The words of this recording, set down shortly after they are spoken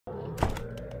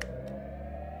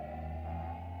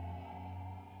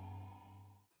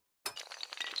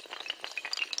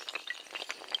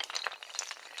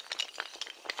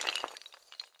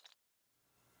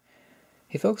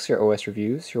Hey folks, your OS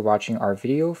Reviews. You're watching our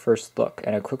video first look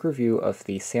and a quick review of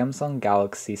the Samsung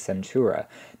Galaxy Centura.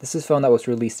 This is a phone that was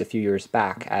released a few years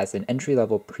back as an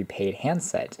entry-level prepaid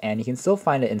handset, and you can still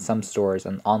find it in some stores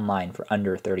and online for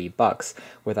under 30 bucks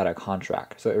without a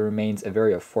contract, so it remains a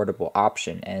very affordable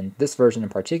option, and this version in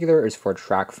particular is for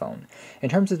TracFone. In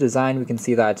terms of design, we can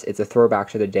see that it's a throwback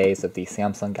to the days of the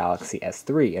Samsung Galaxy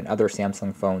S3 and other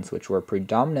Samsung phones which were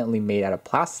predominantly made out of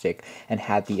plastic and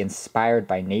had the "Inspired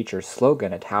by Nature" slogan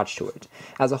attached to it.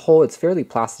 As a whole, it's fairly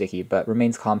plasticky, but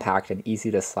remains compact and easy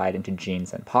to slide into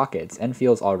jeans and pockets, and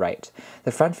feels alright.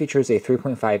 The front features a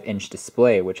 3.5-inch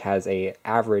display, which has a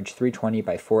average 320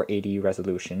 by 480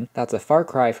 resolution. That's a far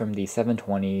cry from the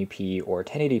 720p or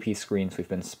 1080p screens we've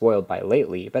been spoiled by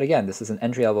lately, but again, this is an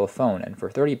entry-level phone, and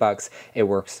for 30 bucks, it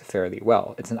works fairly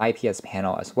well. It's an IPS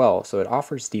panel as well, so it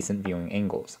offers decent viewing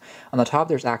angles. On the top,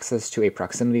 there's access to a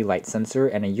proximity light sensor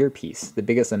and a earpiece. The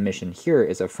biggest omission here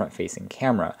is a front-facing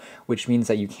camera, which means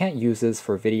that you can't use this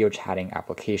for video chatting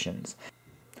applications.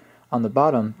 On the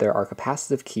bottom, there are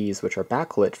capacitive keys which are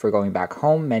backlit for going back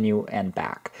home, menu, and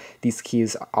back. These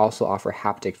keys also offer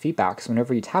haptic feedback, so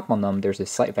whenever you tap on them, there's a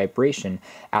slight vibration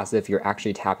as if you're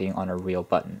actually tapping on a real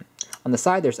button. On the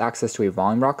side, there's access to a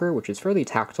volume rocker, which is fairly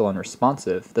tactile and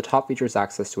responsive. The top features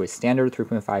access to a standard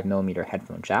 3.5mm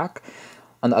headphone jack.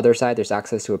 On the other side, there's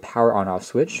access to a power on-off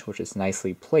switch, which is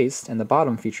nicely placed, and the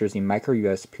bottom features the micro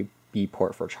USB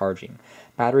port for charging.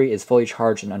 Battery is fully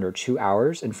charged in under 2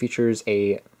 hours and features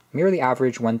a merely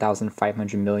average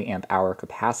 1,500 milliamp hour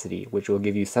capacity, which will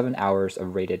give you 7 hours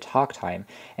of rated talk time,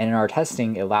 and in our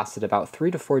testing it lasted about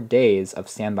 3 to 4 days of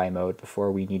standby mode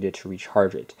before we needed to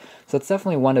recharge it. So it's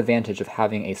definitely one advantage of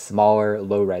having a smaller,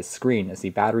 low-res screen, as the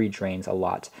battery drains a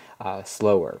lot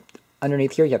slower.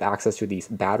 Underneath here, you have access to the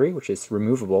battery, which is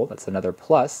removable. That's another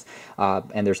plus.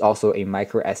 And there's also a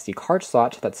microSD card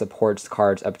slot that supports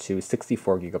cards up to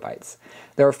 64 gigabytes.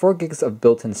 There are 4 gigs of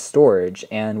built-in storage,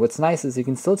 and what's nice is you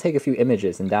can still take a few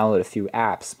images and download a few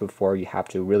apps before you have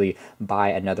to really buy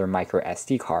another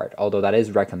microSD card, although that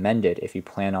is recommended if you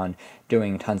plan on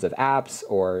doing tons of apps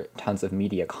or tons of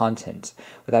media content.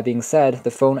 With that being said,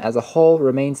 the phone as a whole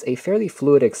remains a fairly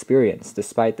fluid experience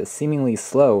despite the seemingly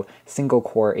slow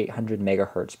single-core 800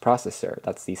 MHz processor.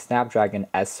 That's the Snapdragon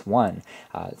S1.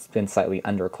 It's been slightly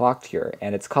underclocked here,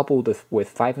 and it's coupled with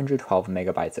 512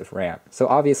 megabytes of RAM. So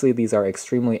obviously these are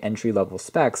extremely entry-level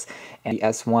specs, and the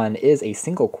S1 is a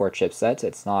single-core chipset.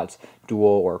 It's not dual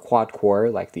or quad-core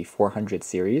like the 400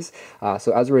 series.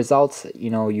 So as a result,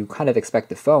 you kind of expect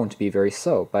the phone to be very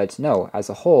slow, but no, as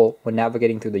a whole, when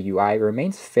navigating through the UI, it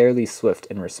remains fairly swift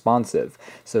and responsive.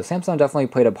 So Samsung definitely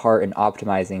played a part in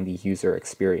optimizing the user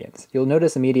experience. You'll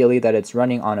notice immediately that it's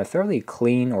running on a fairly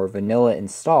clean or vanilla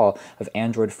install of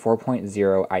Android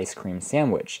 4.0 Ice Cream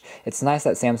Sandwich. It's nice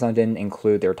that Samsung didn't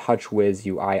include their TouchWiz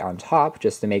UI on top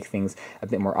just to make things a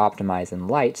bit more optimized and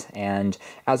light, and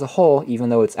as a whole, even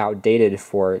though it's outdated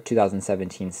for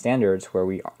 2017 standards where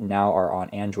we now are on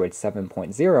Android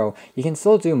 7.0, you can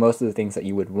still do most of the things that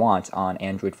you would want on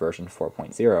Android version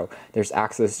 4.0. There's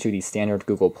access to the standard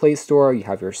Google Play Store, you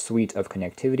have your suite of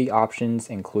connectivity options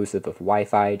inclusive of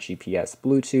Wi-Fi, GPS,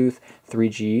 Bluetooth,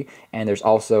 3G, and there's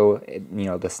also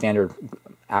the standard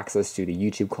access to the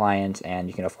YouTube client, and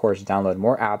you can of course download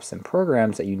more apps and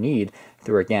programs that you need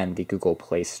through, again, the Google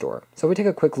Play Store. So we take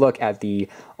a quick look at the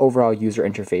overall user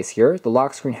interface here. The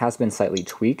lock screen has been slightly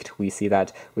tweaked. We see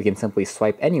that we can simply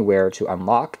swipe anywhere to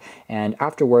unlock, and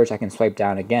afterwards I can swipe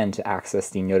down again to access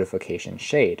the notification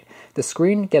shade. The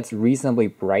screen gets reasonably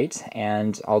bright,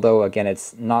 and although again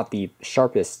it's not the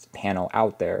sharpest panel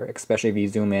out there, especially if you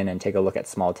zoom in and take a look at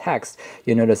small text,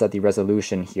 you'll notice that the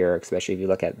resolution here, especially if you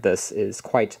look at this, is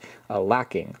quite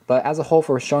lacking. But as a whole,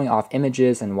 for showing off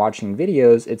images and watching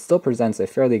videos, it still presents a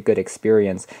fairly good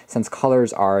experience since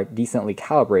colors are decently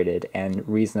calibrated and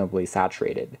reasonably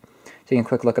saturated. Taking a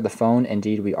quick look at the phone,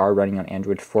 indeed we are running on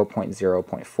Android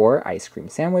 4.0.4 Ice Cream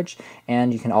Sandwich,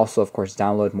 and you can also of course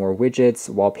download more widgets,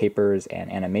 wallpapers,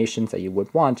 and animations that you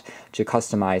would want to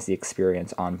customize the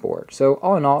experience on board. So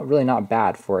all in all, really not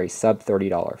bad for a sub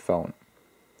 $30 phone.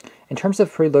 In terms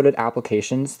of preloaded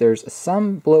applications, there's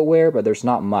some bloatware, but there's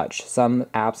not much. Some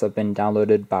apps have been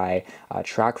downloaded by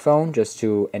TracFone just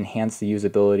to enhance the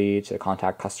usability to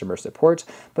contact customer support,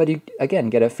 but you, again,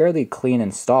 get a fairly clean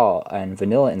install and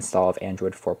vanilla install of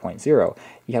Android 4.0.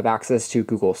 You have access to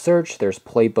Google Search, there's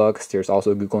playbooks, there's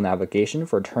also Google Navigation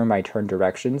for turn-by-turn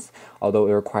directions, although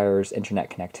it requires internet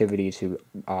connectivity to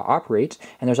operate,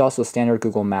 and there's also standard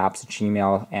Google Maps,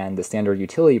 Gmail, and the standard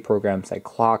utility programs like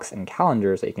clocks and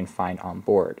calendars that you can find find on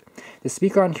board. The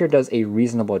speaker on here does a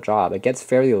reasonable job. It gets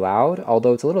fairly loud,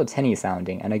 although it's a little tinny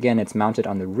sounding, and again, it's mounted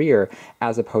on the rear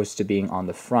as opposed to being on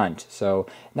the front. So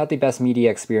not the best media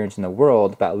experience in the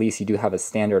world, but at least you do have a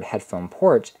standard headphone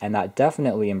port, and that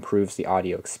definitely improves the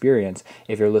audio experience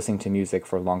if you're listening to music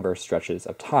for longer stretches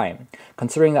of time.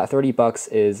 Considering that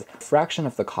 $30 is a fraction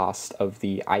of the cost of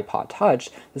the iPod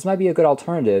Touch, this might be a good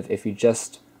alternative if you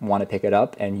just want to pick it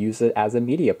up and use it as a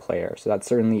media player. So that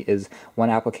certainly is one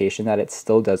application that it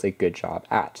still does a good job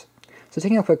at. So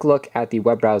taking a quick look at the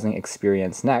web browsing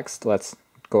experience next, let's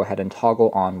go ahead and toggle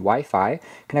on Wi-Fi.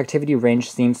 Connectivity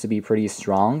range seems to be pretty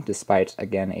strong despite,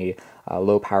 again, a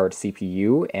low-powered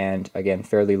CPU and, again,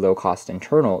 fairly low-cost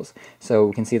internals. So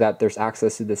we can see that there's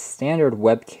access to the standard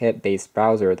WebKit-based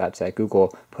browser that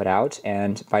Google put out,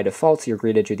 and by default, you're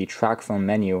greeted to the TracFone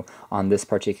menu on this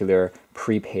particular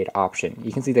prepaid option.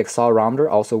 You can see the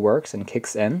accelerometer also works and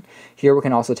kicks in. Here we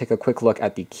can also take a quick look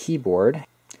at the keyboard.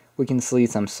 We can see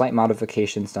some slight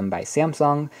modifications done by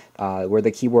Samsung, where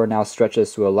the keyboard now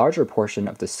stretches to a larger portion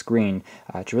of the screen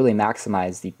to really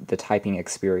maximize the typing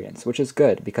experience, which is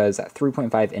good because at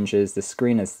 3.5 inches, the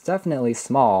screen is definitely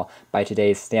small by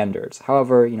today's standards.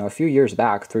 However, a few years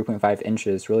back, 3.5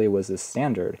 inches really was the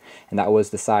standard, and that was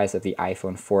the size of the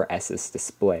iPhone 4S's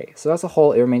display. So as a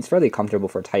whole, it remains fairly comfortable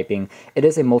for typing. It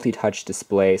is a multi-touch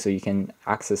display, so you can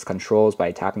access controls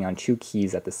by tapping on 2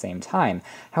 keys at the same time.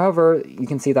 However, you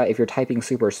can see that if you're typing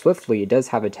super swiftly, it does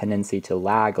have a tendency to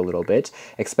lag a little bit,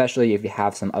 especially if you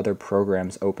have some other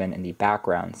programs open in the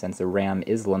background, since the RAM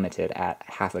is limited at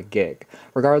half a gig.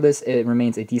 Regardless, it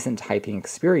remains a decent typing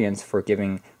experience for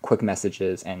giving quick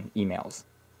messages and emails.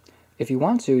 If you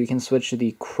want to, you can switch to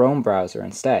the Chrome browser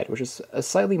instead, which is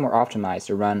slightly more optimized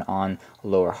to run on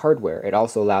lower hardware. It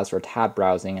also allows for tab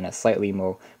browsing in a slightly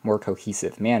more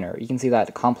cohesive manner. You can see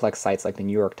that complex sites like the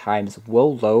New York Times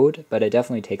will load, but it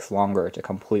definitely takes longer to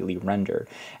completely render.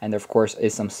 And there, of course,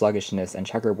 is some sluggishness and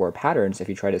checkerboard patterns if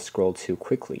you try to scroll too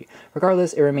quickly.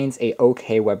 Regardless, it remains a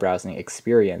okay web browsing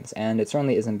experience, and it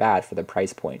certainly isn't bad for the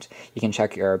price point. You can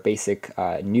check your basic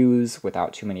news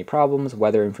without too many problems,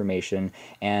 weather information,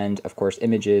 and of course,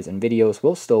 images and videos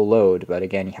will still load, but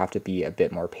again, you have to be a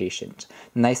bit more patient.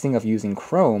 The nice thing of using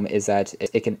Chrome is that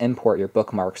it can import your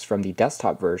bookmarks from the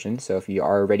desktop version, so if you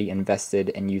are already invested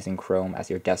in using Chrome as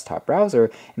your desktop browser,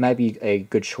 it might be a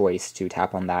good choice to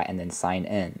tap on that and then sign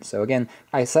in. So again,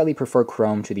 I slightly prefer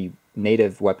Chrome to the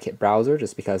native WebKit browser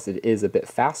just because it is a bit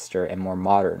faster and more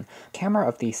modern. The camera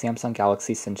of the Samsung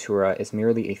Galaxy Centura is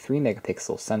merely a 3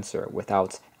 megapixel sensor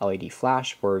without LED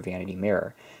flash or vanity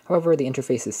mirror. However, the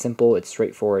interface is simple, it's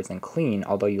straightforward and clean,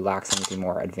 although you lack some of the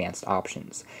more advanced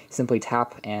options. You simply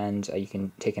tap and you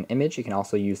can take an image. You can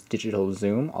also use digital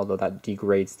zoom, although that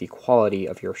degrades the quality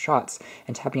of your shots.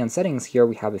 And tapping on settings here,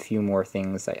 we have a few more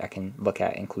things that I can look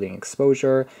at, including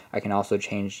exposure. I can also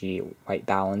change the white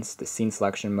balance, the scene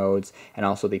selection modes, and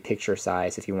also the picture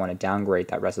size if you want to downgrade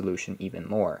that resolution even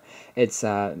more. It's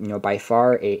by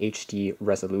far a HD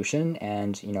resolution,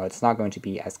 and it's not going to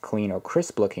be as clean or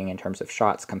crisp looking in terms of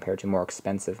shots compared to more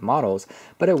expensive models,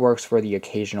 but it works for the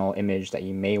occasional image that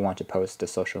you may want to post to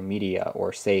social media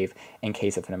or save in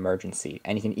case of an emergency.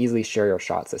 And you can easily share your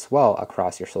shots as well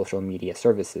across your social media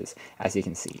services, as you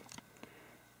can see.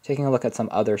 Taking a look at some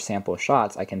other sample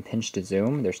shots, I can pinch to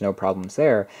zoom, there's no problems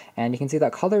there, and you can see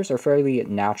that colors are fairly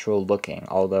natural looking,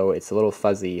 although it's a little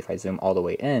fuzzy if I zoom all the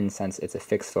way in since it's a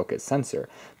fixed focus sensor.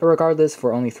 But regardless,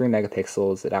 for only 3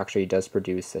 megapixels, it actually does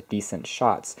produce decent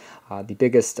shots. The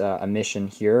biggest omission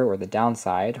here, or the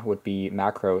downside, would be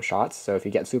macro shots, so if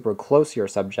you get super close to your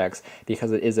subjects,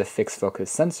 because it is a fixed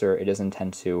focus sensor, it doesn't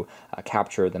tend to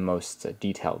capture the most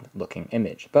detailed looking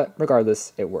image. But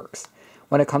regardless, it works.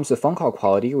 When it comes to phone call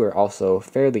quality, we're also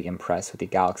fairly impressed with the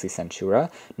Galaxy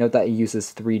Centura. Note that it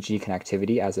uses 3G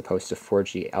connectivity as opposed to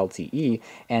 4G LTE,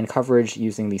 and coverage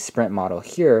using the Sprint model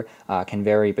here can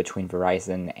vary between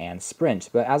Verizon and Sprint.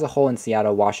 But as a whole in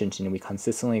Seattle, Washington, we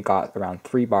consistently got around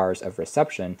 3 bars of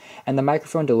reception, and the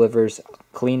microphone delivers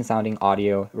clean sounding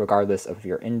audio regardless of if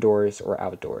you're indoors or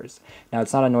outdoors. Now,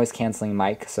 it's not a noise canceling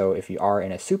mic, so if you are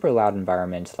in a super loud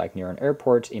environment like near an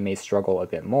airport, it may struggle a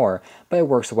bit more, but it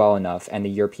works well enough, and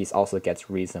the earpiece also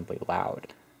gets reasonably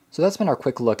loud. So that's been our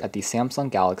quick look at the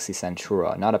Samsung Galaxy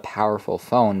Centura. Not a powerful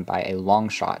phone by a long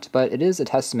shot, but it is a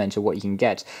testament to what you can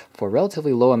get for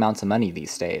relatively low amounts of money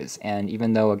these days. And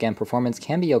even though, again, performance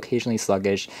can be occasionally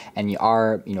sluggish, and you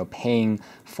are, paying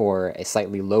for a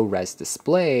slightly low-res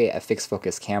display, a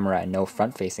fixed-focus camera, and no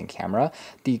front-facing camera,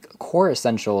 the core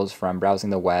essentials from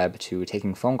browsing the web to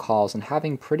taking phone calls and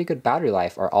having pretty good battery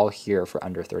life are all here for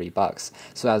under $30.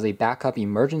 So as a backup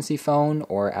emergency phone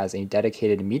or as a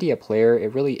dedicated media player,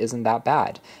 it really isn't that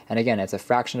bad. And again, it's a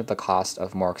fraction of the cost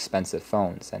of more expensive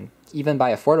phones. And even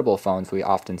by affordable phones, we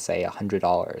often say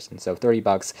 $100. And so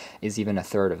 $30 is even a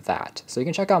third of that. So you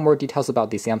can check out more details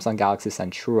about the Samsung Galaxy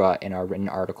Centura in our written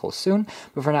article soon.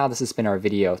 But for now, this has been our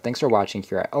video. Thanks for watching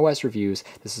here at OS Reviews.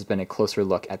 This has been a closer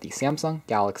look at the Samsung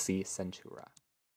Galaxy Centura.